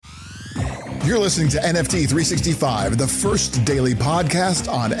You're listening to NFT 365, the first daily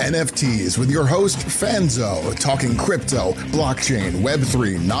podcast on NFTs with your host, Fanzo, talking crypto, blockchain,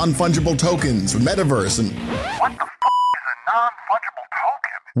 Web3, non-fungible tokens, metaverse, and... What the is a non-fungible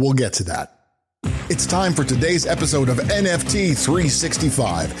token? We'll get to that. It's time for today's episode of NFT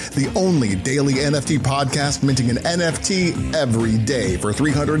 365, the only daily NFT podcast minting an NFT every day for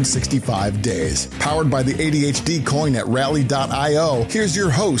 365 days. Powered by the ADHD coin at rally.io, here's your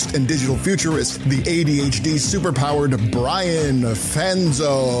host and digital futurist, the ADHD superpowered Brian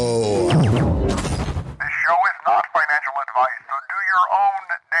Fanzo. This show is not financial advice, so do your own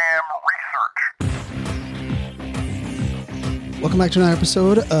damn research. Welcome back to another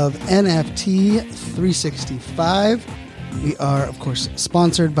episode of NFT 365. We are, of course,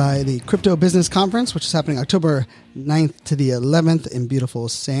 sponsored by the Crypto Business Conference, which is happening October 9th to the 11th in beautiful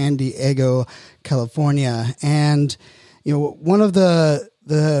San Diego, California. And, one of the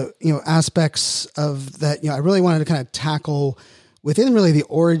aspects of that, I really wanted to kind of tackle within really the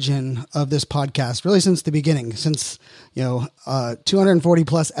origin of this podcast, really since the beginning, since, 240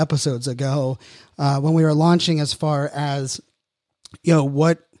 plus episodes ago, when we were launching, as far as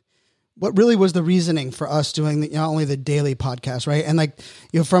what really was the reasoning for us doing not only the daily podcast, right? And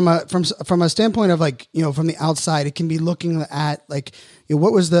from a standpoint of from the outside, it can be looking at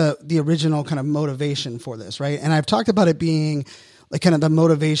what was the original kind of motivation for this, right? And I've talked about it being kind of the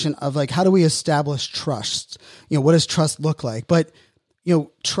motivation of how do we establish trust? What does trust look like? But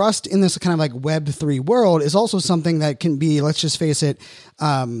trust in this kind of Web3 world is also something that can be, let's just face it,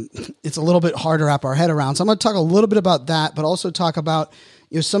 it's a little bit hard to wrap our head around. So I'm going to talk a little bit about that, but also talk about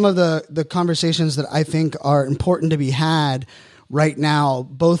some of the conversations that I think are important to be had right now,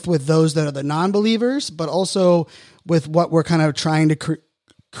 both with those that are the non-believers, but also with what we're kind of trying to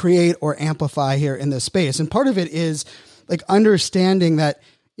create or amplify here in this space. And part of it is understanding that,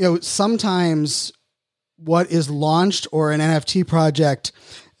 sometimes what is launched or an NFT project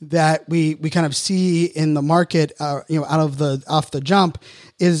that we kind of see in the market, off the jump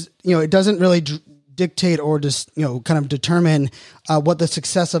is, it doesn't really dictate or just, kind of determine what the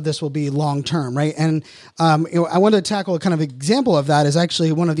success of this will be long term, right? And I wanted to tackle a kind of example of that is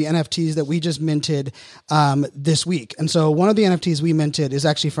actually one of the NFTs that we just minted this week. And so one of the NFTs we minted is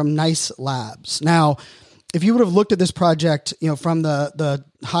actually from Nice Labs. Now, if you would have looked at this project, from the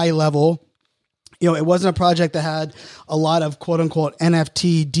high level, it wasn't a project that had a lot of quote unquote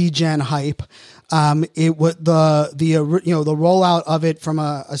NFT degen hype. It was the rollout of it from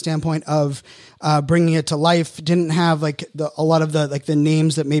a standpoint of bringing it to life didn't have a lot of the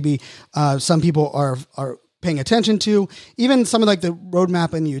names that maybe some people are paying attention to, even some of the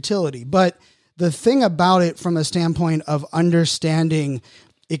roadmap and the utility. But the thing about it from a standpoint of understanding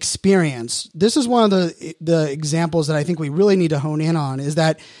experience, this is one of the examples that I think we really need to hone in on, is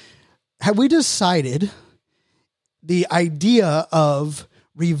that have we decided the idea of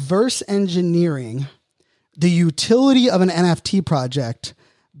reverse engineering the utility of an NFT project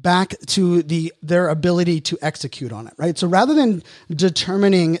back to their ability to execute on it, right? So rather than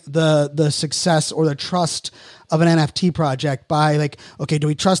determining the success or the trust of an NFT project by okay, do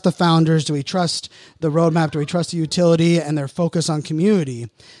we trust the founders? Do we trust the roadmap? Do we trust the utility and their focus on community?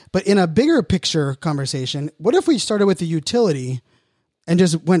 But in a bigger picture conversation, what if we started with the utility and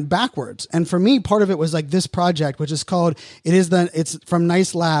just went backwards? And for me, part of it was this project, which is called, it's from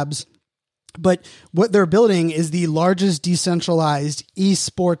Nice Labs, but what they're building is the largest decentralized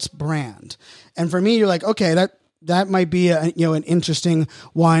esports brand. And for me, you're okay, that might be an interesting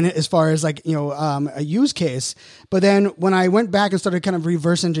one as far as a use case. But then when I went back and started kind of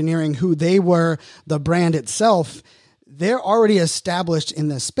reverse engineering who they were, the brand itself, they're already established in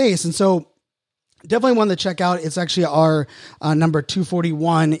this space. And so definitely one to check out. It's actually our number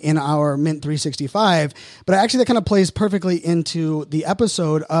 241 in our Mint 365. But actually that kind of plays perfectly into the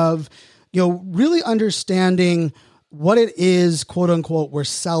episode of, really understanding what it is, quote unquote, we're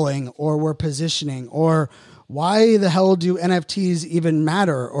selling or we're positioning, or why the hell do NFTs even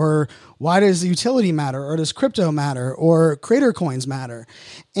matter? Or why does utility matter? Or does crypto matter? Or creator coins matter?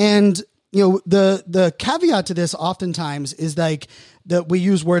 And, the caveat to this oftentimes is that we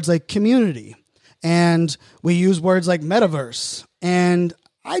use words like community, and we use words like metaverse. And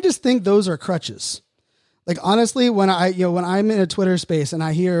I just think those are crutches. Honestly, when I'm in a Twitter space and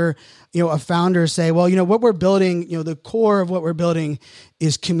I hear, a founder say, well, what we're building, the core of what we're building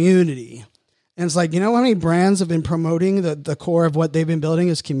is community. And it's how many brands have been promoting the core of what they've been building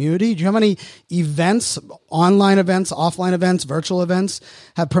is community? Do you know how many events, online events, offline events, virtual events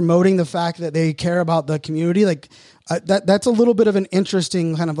have promoting the fact that they care about the community? that's a little bit of an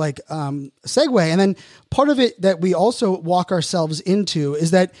interesting kind of like segue. And then part of it that we also walk ourselves into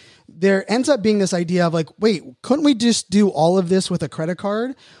is that there ends up being this idea of like, wait, couldn't we just do all of this with a credit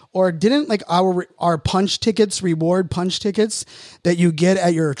card? Or didn't like our punch tickets, reward punch tickets that you get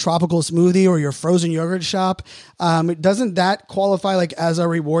at your tropical smoothie or your frozen yogurt shop, doesn't that qualify like as a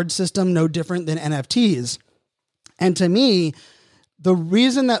reward system no different than NFTs? And to me, the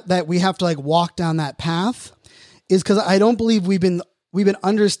reason that we have to like walk down that path is because I don't believe we've been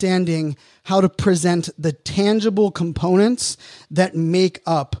understanding how to present the tangible components that make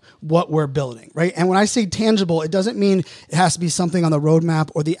up what we're building, right? And when I say tangible, it doesn't mean it has to be something on the roadmap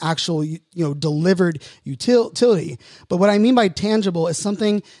or the actual, delivered utility. But what I mean by tangible is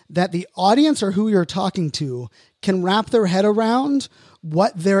something that the audience or who you're talking to can wrap their head around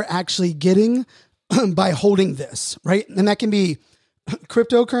what they're actually getting by holding this, right? And that can be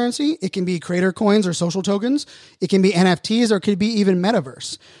cryptocurrency, it can be creator coins or social tokens, it can be NFTs, or it could be even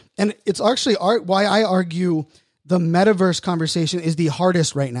metaverse. And it's actually why I argue the metaverse conversation is the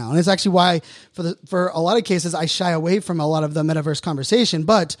hardest right now. And it's actually why for a lot of cases, I shy away from a lot of the metaverse conversation.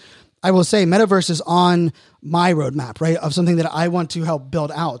 But I will say metaverse is on my roadmap, right? Of something that I want to help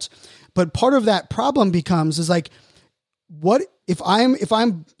build out. But part of that problem is like, what if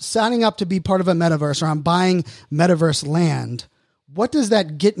I'm signing up to be part of a metaverse or I'm buying metaverse land? What does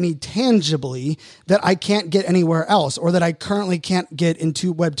that get me tangibly that I can't get anywhere else, or that I currently can't get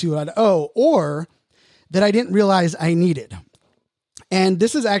into Web 2.0, or that I didn't realize I needed? And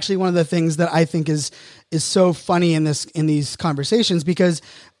this is actually one of the things that I think is so funny in these conversations, because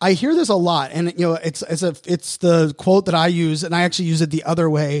I hear this a lot, and it's the quote that I use, and I actually use it the other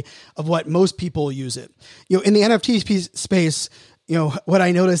way of what most people use it. In the NFT space, what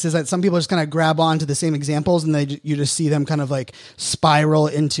I notice is that some people just kind of grab onto the same examples, and you just see them kind of like spiral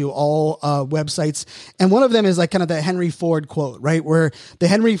into all websites. And one of them is like kind of the Henry Ford quote, right? Where the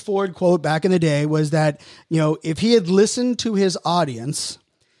Henry Ford quote back in the day was that, if he had listened to his audience,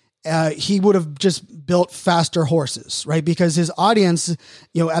 he would have just built faster horses, right? Because his audience,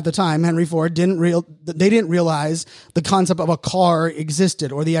 at the time, Henry Ford didn't realize the concept of a car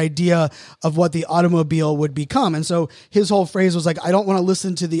existed, or the idea of what the automobile would become. And so his whole phrase was like, I don't want to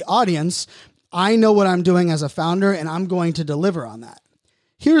listen to the audience. I know what I'm doing as a founder, and I'm going to deliver on that.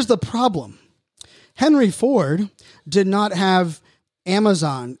 Here's the problem. Henry Ford did not have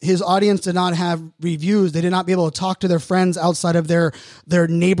Amazon. His audience did not have reviews. They did not be able to talk to their friends outside of their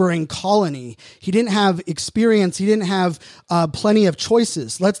neighboring colony. He didn't have experience. He didn't have plenty of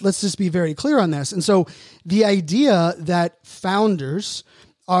choices. Let's just be very clear on this. And so the idea that founders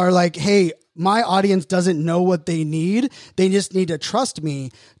are like, hey, my audience doesn't know what they need, they just need to trust me,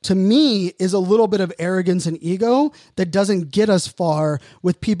 to me is a little bit of arrogance and ego that doesn't get us far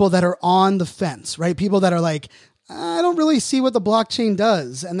with people that are on the fence, right? People that are like, I don't really see what the blockchain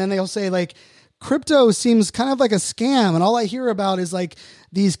does. And then they'll say like, crypto seems kind of like a scam. And all I hear about is like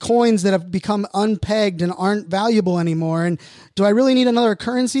these coins that have become unpegged and aren't valuable anymore. And do I really need another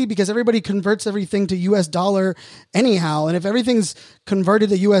currency? Because everybody converts everything to US dollar anyhow. And if everything's converted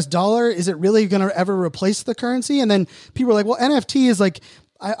to US dollar, is it really going to ever replace the currency? And then people are like, well, NFT is like,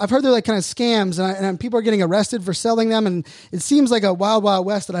 I've heard they're like kind of scams, and people are getting arrested for selling them. And it seems like a wild, wild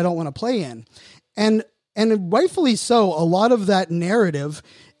west that I don't want to play in. And rightfully so, a lot of that narrative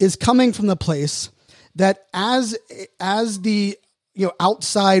is coming from the place that as the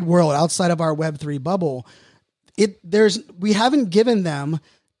outside world, outside of our Web3 bubble, we haven't given them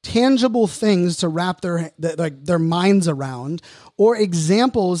tangible things to wrap their minds around, or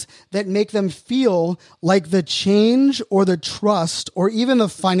examples that make them feel like the change or the trust or even the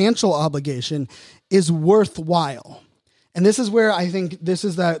financial obligation is worthwhile. And this is where I think this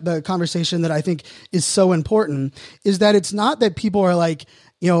is the conversation that I think is so important, is that it's not that people are like,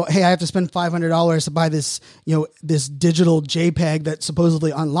 hey, I have to spend $500 to buy this, this digital JPEG that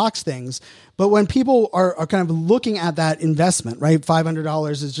supposedly unlocks things. But when people are kind of looking at that investment, right?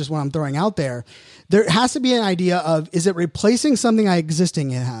 $500 is just what I'm throwing out there. There has to be an idea of, is it replacing something I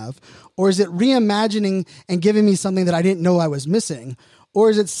existing have, or is it reimagining and giving me something that I didn't know I was missing? Or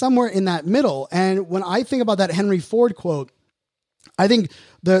is it somewhere in that middle? And when I think about that Henry Ford quote, I think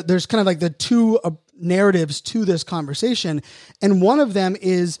there's kind of like the two narratives to this conversation. And one of them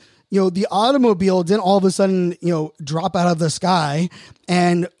is, the automobile didn't all of a sudden, drop out of the sky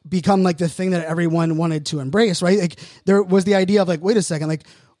and become like the thing that everyone wanted to embrace, right? Like there was the idea of like, wait a second, like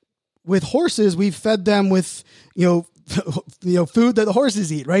with horses, we fed them with, food that the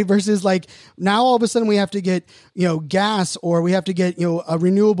horses eat, right? Versus like now all of a sudden we have to get, gas, or we have to get, a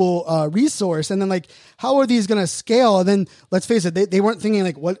renewable resource. And then like, how are these going to scale? And then let's face it, they weren't thinking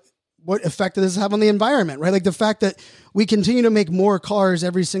like, what effect does this have on the environment, right? Like the fact that we continue to make more cars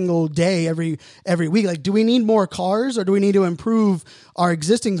every single day, every week. Like, do we need more cars, or do we need to improve our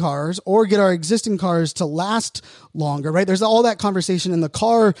existing cars or get our existing cars to last longer, right? There's all that conversation in the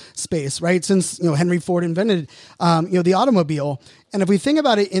car space, right? Since, Henry Ford invented, the automobile. And if we think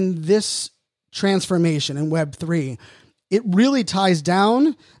about it in this transformation in Web 3, it really ties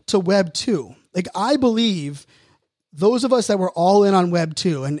down to Web 2. Like, I believe those of us that were all in on Web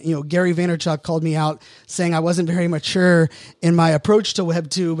 2, and, Gary Vaynerchuk called me out saying I wasn't very mature in my approach to Web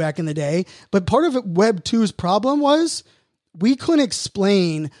 2 back in the day. But part of Web 2's problem was we couldn't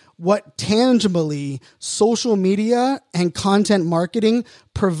explain what tangibly social media and content marketing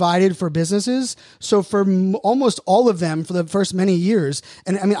provided for businesses. So for almost all of them, for the first many years,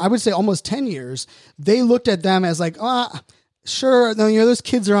 and I mean, I would say almost 10 years, they looked at them as like, sure, those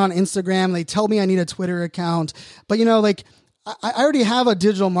kids are on Instagram. They tell me I need a Twitter account, but I already have a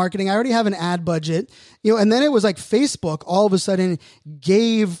digital marketing. I already have an ad budget, and then it was like Facebook all of a sudden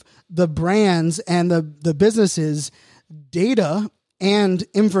gave the brands and the businesses data and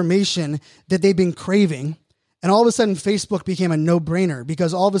information that they've been craving. And all of a sudden, Facebook became a no-brainer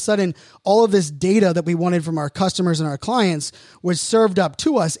because all of a sudden, all of this data that we wanted from our customers and our clients was served up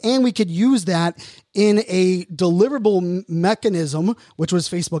to us. And we could use that in a deliverable mechanism, which was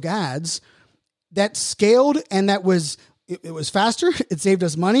Facebook ads, that scaled, and it was faster, it saved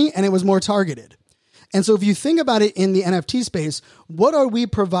us money, and it was more targeted. And so if you think about it in the NFT space, what are we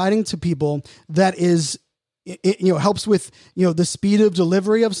providing to people that is, helps with, the speed of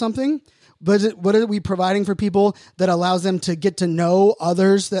delivery of something? But what are we providing for people that allows them to get to know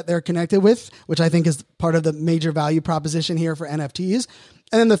others that they're connected with, which I think is part of the major value proposition here for NFTs.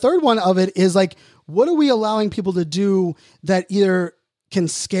 And then the third one of it is like, what are we allowing people to do that either can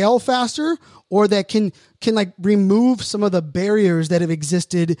scale faster or that can like remove some of the barriers that have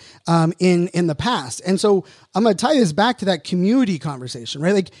existed in the past? And so I'm going to tie this back to that community conversation,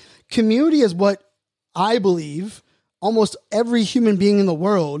 right? Like, community is what I believe almost every human being in the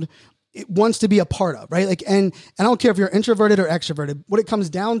world it wants to be a part of, right? Like, and I don't care if you're introverted or extroverted. What it comes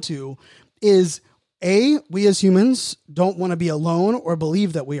down to is we as humans don't want to be alone or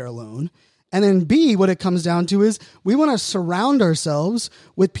believe that we are alone. And then B, what it comes down to is we want to surround ourselves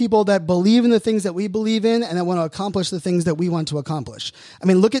with people that believe in the things that we believe in and that want to accomplish the things that we want to accomplish. I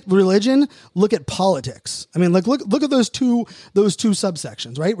mean, look at religion, look at politics. I mean, look at those two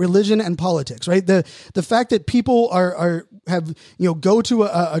subsections, right? Religion and politics, right? The fact that people have go to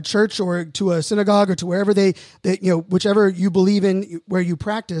a church or to a synagogue or to wherever they whichever you believe in, where you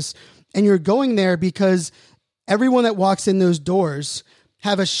practice, and you're going there because everyone that walks in those doors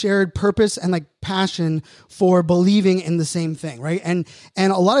have a shared purpose and like passion for believing in the same thing, right? And a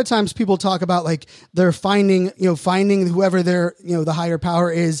lot of times people talk about like they're finding whoever their the higher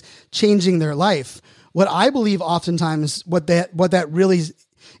power is, changing their life. What I believe oftentimes what that really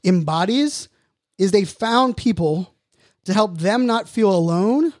embodies is they found people to help them not feel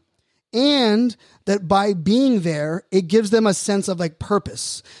alone, and that by being there, it gives them a sense of like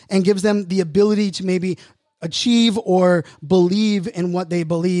purpose and gives them the ability to maybe achieve or believe in what they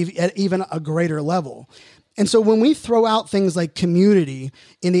believe at even a greater level. And so when we throw out things like community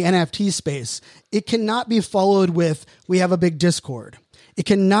in the NFT space, it cannot be followed with, we have a big Discord. It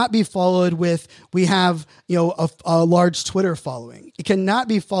cannot be followed with, we have, a large Twitter following. It cannot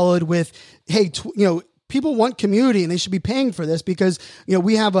be followed with, hey, people want community and they should be paying for this because,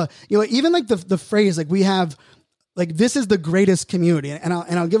 we have even like the phrase, like we have, like, this is the greatest community. And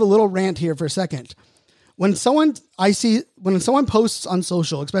I'll give a little rant here for a second. When someone posts on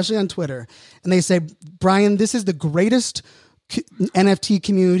social, especially on Twitter, and they say, Brian, this is the greatest NFT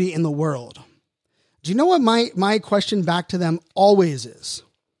community in the world. Do you know what my question back to them always is?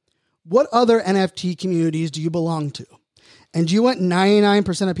 What other NFT communities do you belong to? And do you know what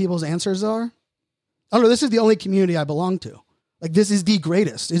 99% of people's answers are? Oh no, this is the only community I belong to. Like, this is the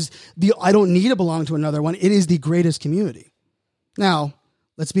greatest. I don't need to belong to another one. It is the greatest community. Now,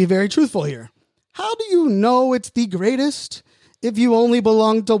 let's be very truthful here. How do you know it's the greatest if you only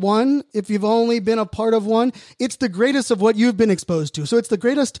belong to one, if you've only been a part of one? It's the greatest of what you've been exposed to. So it's the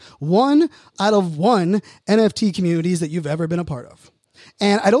greatest one out of one NFT communities that you've ever been a part of.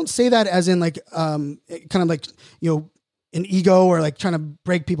 And I don't say that as in like, kind of like, an ego or like trying to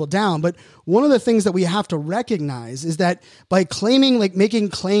break people down. But one of the things that we have to recognize is that by claiming, like making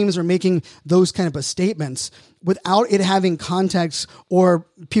claims or making those kind of statements without it having context or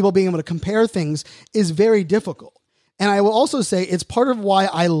people being able to compare things is very difficult. And I will also say it's part of why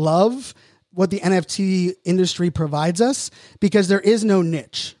I love what the NFT industry provides us, because there is no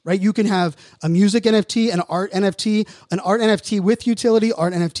niche, right? You can have a music NFT, an art NFT with utility,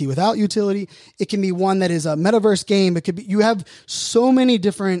 art NFT without utility. It can be one that is a metaverse game. It could be, you have so many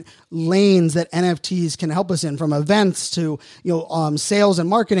different lanes that NFTs can help us in, from events to, sales and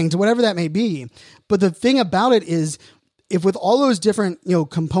marketing to whatever that may be. But the thing about it is, if with all those different,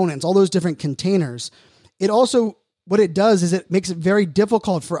 components, all those different containers, it also, what it does is it makes it very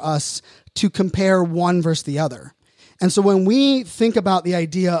difficult for us to compare one versus the other. And so when we think about the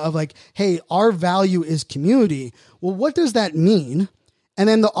idea of like, hey, our value is community, well, what does that mean? And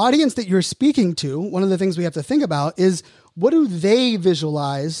then the audience that you're speaking to, one of the things we have to think about is, what do they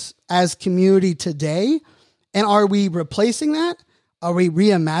visualize as community today? And are we replacing that? Are we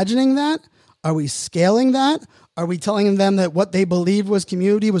reimagining that? Are we scaling that? Are we telling them that what they believed was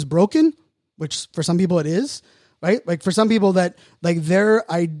community was broken, which for some people it is, right? Like for some people that like their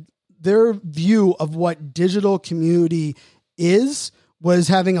view of what digital community was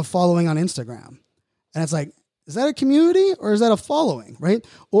having a following on Instagram. And it's like, is that a community or is that a following, right?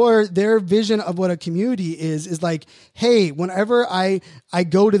 Or their vision of what a community is like, hey, whenever I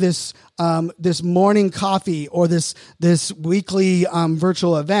go to this morning coffee or this weekly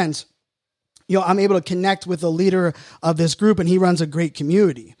virtual event, I'm able to connect with the leader of this group and he runs a great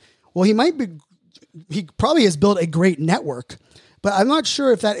community. Well, he probably has built a great network, but I'm not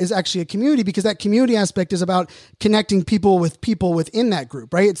sure if that is actually a community, because that community aspect is about connecting people within that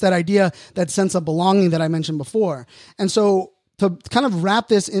group, right? It's that idea, that sense of belonging that I mentioned before. And so to kind of wrap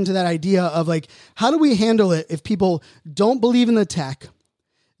this into that idea of like, how do we handle it if people don't believe in the tech?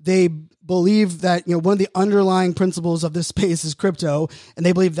 They believe that, one of the underlying principles of this space is crypto, and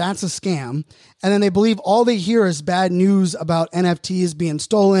they believe that's a scam. And then they believe all they hear is bad news about NFTs being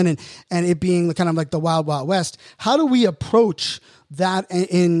stolen and it being kind of like the wild, wild west. How do we approach that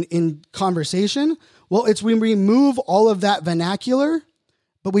in conversation? Well, it's we remove all of that vernacular,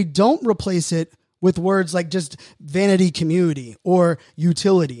 but we don't replace it with words like just vanity community or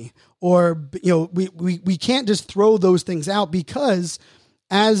utility, or, we can't just throw those things out, because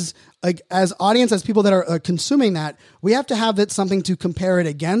as audience, as people that are consuming that, we have to have that something to compare it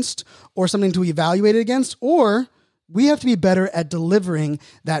against, or something to evaluate it against, or we have to be better at delivering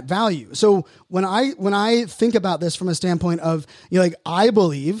that value. So when I think about this from a standpoint of, I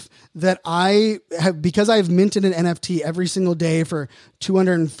believe that because I've minted an NFT every single day for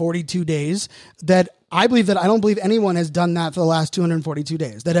 242 days, that I believe that I don't believe anyone has done that for the last 242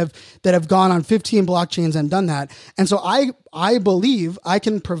 days, that have gone on 15 blockchains and done that. And so I believe I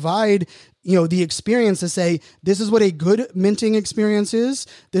can provide, the experience to say, this is what a good minting experience is.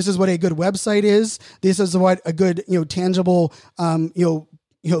 This is what a good website is. This is what a good, tangible,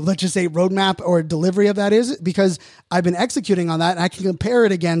 let's just say roadmap or delivery of that is, because I've been executing on that, and I can compare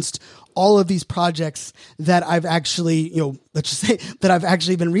it against all of these projects that I've actually, let's just say that I've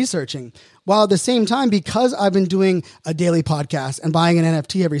actually been researching. While at the same time, because I've been doing a daily podcast and buying an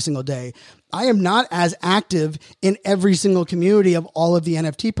NFT every single day, I am not as active in every single community of all of the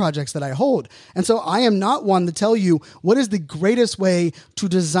NFT projects that I hold. And so I am not one to tell you what is the greatest way to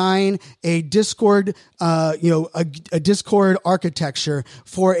design a Discord, a Discord architecture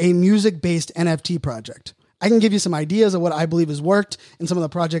for a music-based NFT project. I can give you some ideas of what I believe has worked in some of the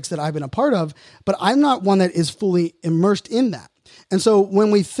projects that I've been a part of, but I'm not one that is fully immersed in that. And so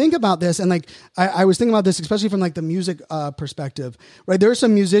when we think about this, and like I was thinking about this, especially from like the music perspective, right? There are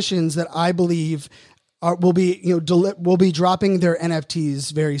some musicians that I believe will be dropping their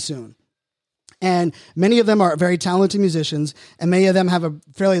NFTs very soon. And many of them are very talented musicians, and many of them have a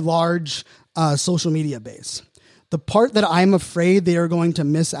fairly large social media base. The part that I'm afraid they are going to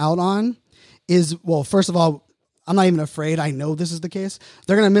miss out on is, well, first of all, I'm not even afraid. I know this is the case.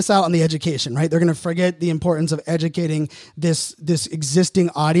 They're going to miss out on the education, right? They're going to forget the importance of educating this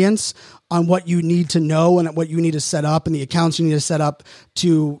existing audience on what you need to know and what you need to set up and the accounts you need to set up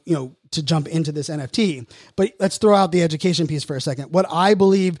to jump into this NFT. But let's throw out the education piece for a second. What I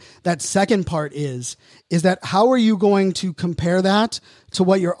believe that second part is that how are you going to compare that to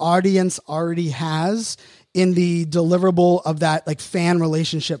what your audience already has in the deliverable of that like fan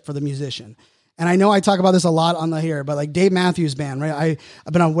relationship for the musician? And I know I talk about this a lot on the here, but like Dave Matthews Band, right?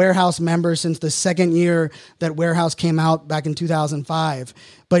 I've been a Warehouse member since the second year that Warehouse came out back in 2005.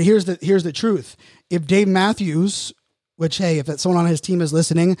 But here's the truth. If Dave Matthews, which, hey, if someone on his team is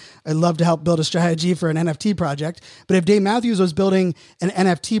listening, I'd love to help build a strategy for an NFT project. But if Dave Matthews was building an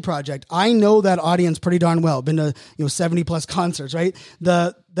NFT project, I know that audience pretty darn well. Been to 70 plus concerts, right?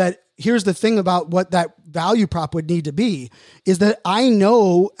 Here's the thing about what that value prop would need to be is that I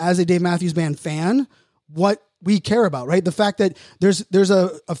know as a Dave Matthews Band fan what we care about, right? The fact that there's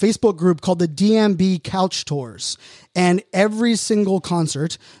a Facebook group called the DMB Couch Tours, and every single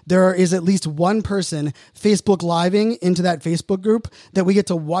concert, there is at least one person Facebook living into that Facebook group that we get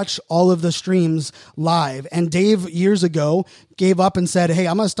to watch all of the streams live. And Dave years ago gave up and said, hey,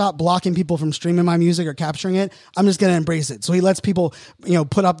 I'm going to stop blocking people from streaming my music or capturing it. I'm just going to embrace it. So he lets people,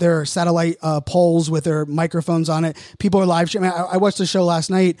 put up their satellite poles with their microphones on it. People are live streaming. I watched the show last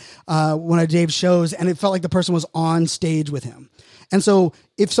night, one of Dave's shows, and it felt like the person was on stage with him. And so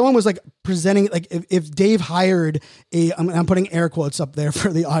if someone was like presenting, like if Dave hired I'm putting air quotes up there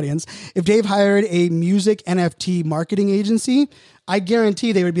for the audience. If Dave hired a music NFT marketing agency, I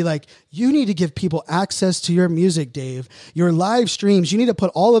guarantee they would be like, you need to give people access to your music, Dave, your live streams. You need to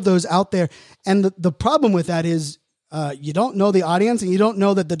put all of those out there. And the problem with that is you don't know the audience, and you don't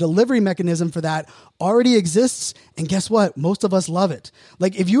know that the delivery mechanism for that already exists. And guess what? Most of us love it.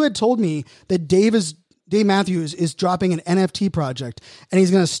 Like if you had told me that Dave Matthews is dropping an NFT project, and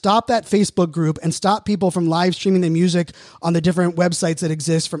he's going to stop that Facebook group and stop people from live streaming the music on the different websites that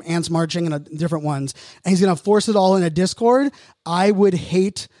exist, from Ants Marching and different ones, and he's going to force it all in a Discord, I would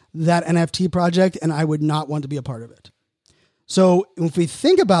hate that NFT project, and I would not want to be a part of it. So if we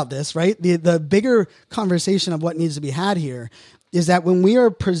think about this, right, the bigger conversation of what needs to be had here is that when we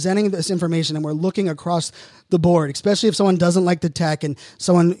are presenting this information and we're looking across the board, especially if someone doesn't like the tech and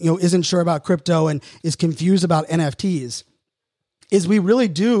someone isn't sure about crypto and is confused about NFTs, is we really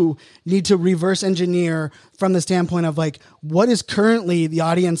do need to reverse engineer from the standpoint of like, what is currently the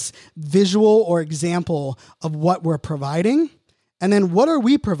audience visual or example of what we're providing? And then what are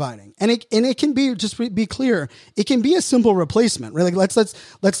we providing? And it can be, just be clear, it can be a simple replacement, right? Like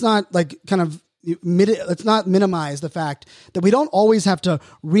let's not like kind of let's not minimize the fact that we don't always have to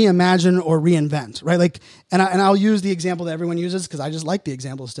reimagine or reinvent, right? Like, and I'll use the example that everyone uses because I just like the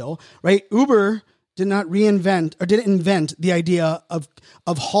example still, right? Uber did not reinvent or didn't invent the idea of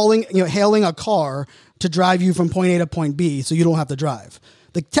hailing a car to drive you from point A to point B so you don't have to drive.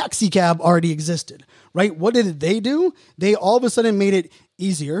 The taxi cab already existed, right? What did they do? They all of a sudden made it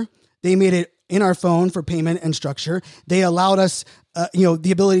easier. They made it in our phone for payment and structure. They allowed us,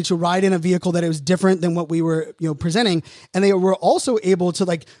 the ability to ride in a vehicle that it was different than what we were, presenting. And they were also able to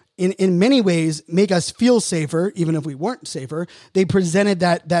like, in many ways, make us feel safer, even if we weren't safer. They presented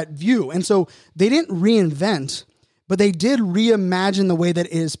that view. And so they didn't reinvent, but they did reimagine the way that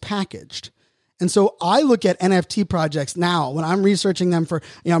it is packaged. And so I look at NFT projects now when I'm researching them for,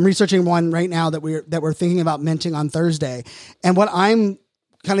 I'm researching one right now that we're thinking about minting on Thursday. And what I'm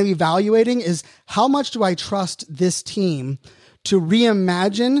kind of evaluating is how much do I trust this team to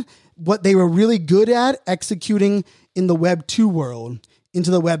reimagine what they were really good at executing in the Web 2 world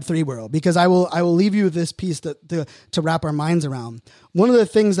into the Web 3 world, because I will leave you with this piece to wrap our minds around. One of the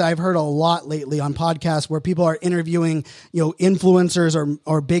things that I've heard a lot lately on podcasts where people are interviewing, influencers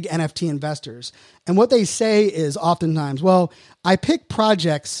or big NFT investors. And what they say is oftentimes, well, I pick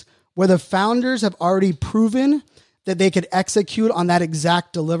projects where the founders have already proven that they could execute on that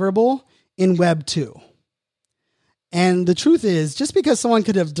exact deliverable in Web 2. And the truth is, just because someone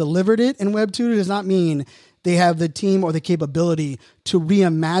could have delivered it in Web 2 does not mean they have the team or the capability to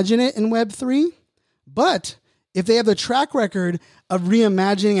reimagine it in Web 3. But if they have the track record of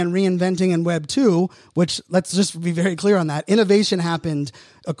reimagining and reinventing in Web 2, which let's just be very clear on that, innovation happened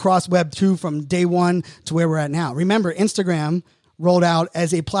across Web 2 from day one to where we're at now. Remember, Instagram rolled out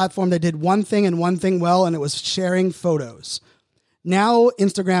as a platform that did one thing and one thing well, and it was sharing photos. Now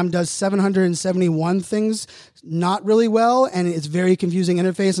Instagram does 771 things not really well, and it's very confusing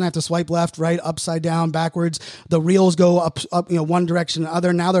interface, and I have to swipe left, right, upside down, backwards. The reels go up, one direction and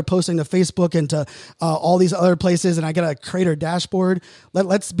other. Now they're posting to Facebook and to all these other places, and I got to create a dashboard.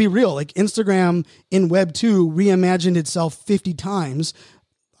 Let's be real. Like Instagram in Web 2 reimagined itself 50 times.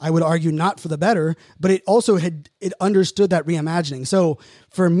 I would argue not for the better, but it also it understood that reimagining. So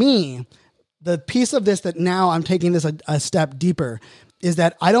for me, the piece of this that now I'm taking this a step deeper is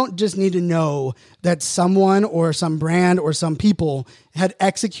that I don't just need to know that someone or some brand or some people had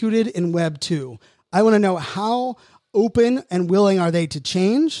executed in Web 2. I want to know how open and willing are they to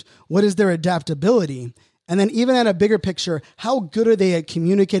change? What is their adaptability? And then even at a bigger picture, how good are they at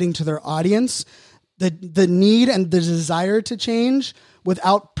communicating to their audience the need and the desire to change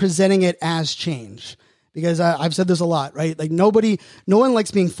without presenting it as change? Because I've said this a lot, right? Like no one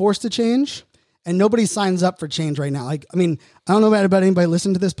likes being forced to change. And nobody signs up for change right now. I don't know about anybody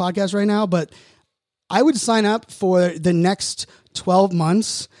listening to this podcast right now, but I would sign up for the next 12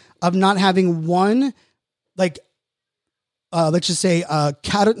 months of not having one, let's just say,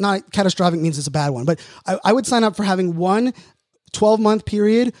 not catastrophic means it's a bad one, but I would sign up for having one 12-month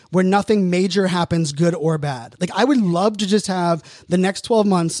period where nothing major happens, good or bad. Like, I would love to just have the next 12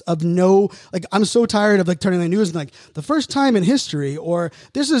 months of I'm so tired of like turning the news and like the first time in history, or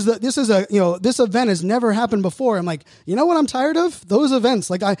this event has never happened before. I'm like, you know what I'm tired of? Those events.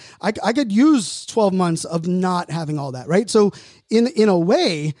 Like I could use 12 months of not having all that, right? So in a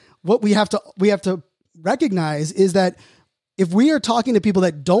way, what we have to recognize is that if we are talking to people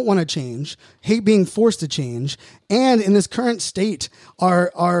that don't want to change, hate being forced to change, and in this current state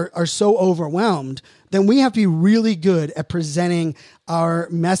are so overwhelmed, then we have to be really good at presenting our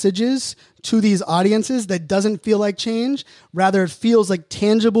messages to these audiences that doesn't feel like change. Rather, it feels like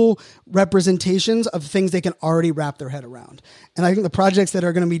tangible representations of things they can already wrap their head around. And I think the projects that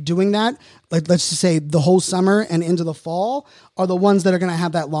are going to be doing that, like let's just say the whole summer and into the fall, are the ones that are going to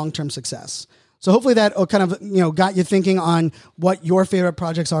have that long-term success. So hopefully that kind of, got you thinking on what your favorite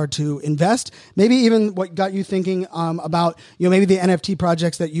projects are to invest. Maybe even what got you thinking about, maybe the NFT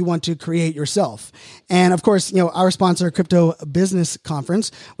projects that you want to create yourself. And of course, our sponsor, Crypto Business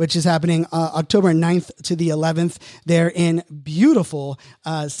Conference, which is happening October 9th to the 11th there in beautiful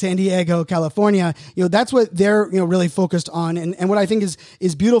San Diego, California. That's what they're, really focused on. And what I think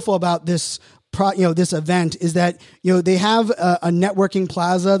is beautiful about this this event is that, they have a networking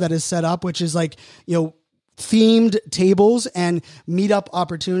plaza that is set up, which is like, themed tables and meetup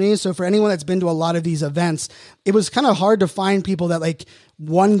opportunities. So for anyone that's been to a lot of these events, it was kind of hard to find people that like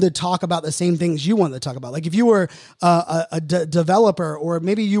wanted to talk about the same things you wanted to talk about. Like if you were a developer, or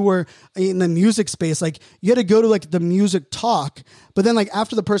maybe you were in the music space, like you had to go to like the music talk, but then like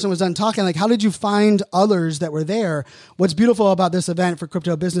after the person was done talking, like how did you find others that were there? What's beautiful about this event for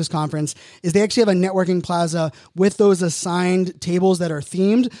Crypto Business Conference is they actually have a networking plaza with those assigned tables that are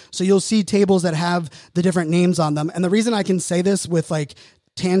themed. So you'll see tables that have the different names on them. And the reason I can say this with like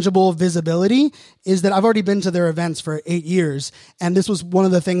tangible visibility is that I've already been to their events for 8 years. And this was one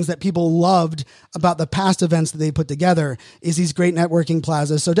of the things that people loved about the past events that they put together is these great networking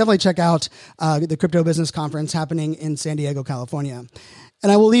plazas. So definitely check out the Crypto Business Conference happening in San Diego, California.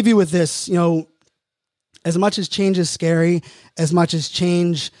 And I will leave you with this, as much as change is scary, as much as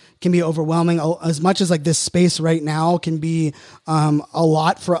change can be overwhelming, as much as like this space right now can be a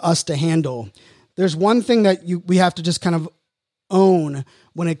lot for us to handle. There's one thing that we have to just kind of own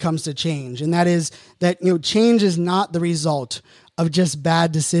when it comes to change. And that is that, change is not the result of just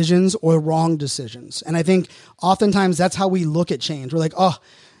bad decisions or wrong decisions. And I think oftentimes that's how we look at change. We're like, oh,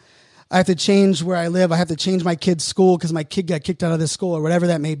 I have to change where I live. I have to change my kid's school because my kid got kicked out of this school, or whatever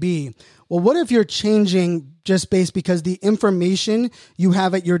that may be. Well, what if you're changing just based because the information you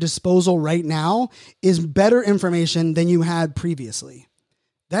have at your disposal right now is better information than you had previously?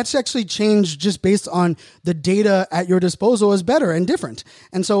 That's actually changed just based on the data at your disposal is better and different.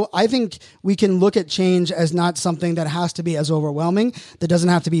 And so I think we can look at change as not something that has to be as overwhelming, that doesn't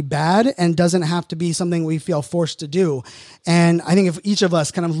have to be bad, and doesn't have to be something we feel forced to do. And I think if each of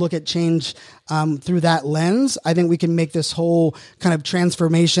us kind of look at change through that lens, I think we can make this whole kind of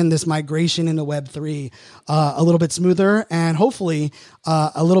transformation, this migration into Web3 a little bit smoother and hopefully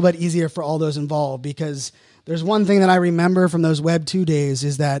a little bit easier for all those involved. Because there's one thing that I remember from those Web 2 days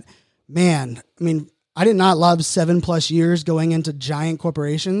is that, man, I did not love 7+ years going into giant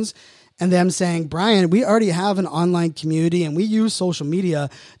corporations and them saying, Brian, we already have an online community and we use social media.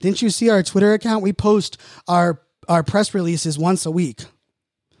 Didn't you see our Twitter account? We post our press releases once a week.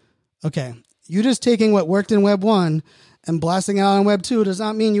 Okay. You just taking what worked in Web 1 and blasting it out on Web 2 does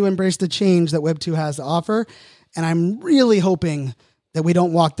not mean you embrace the change that Web 2 has to offer. And I'm really hoping that we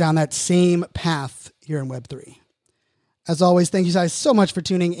don't walk down that same path here in Web 3. As always, thank you guys so much for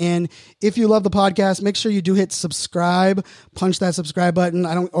tuning in. If you love the podcast, make sure you do hit subscribe, punch that subscribe button,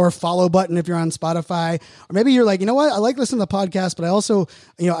 or follow button if you're on Spotify. Or maybe you're like, you know what? I like listening to the podcast, but I also,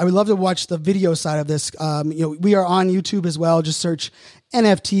 I would love to watch the video side of this. We are on YouTube as well. Just search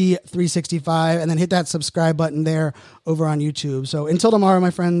NFT 365 and then hit that subscribe button there over on YouTube. So until tomorrow,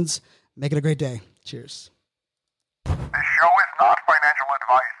 my friends, make it a great day. Cheers. This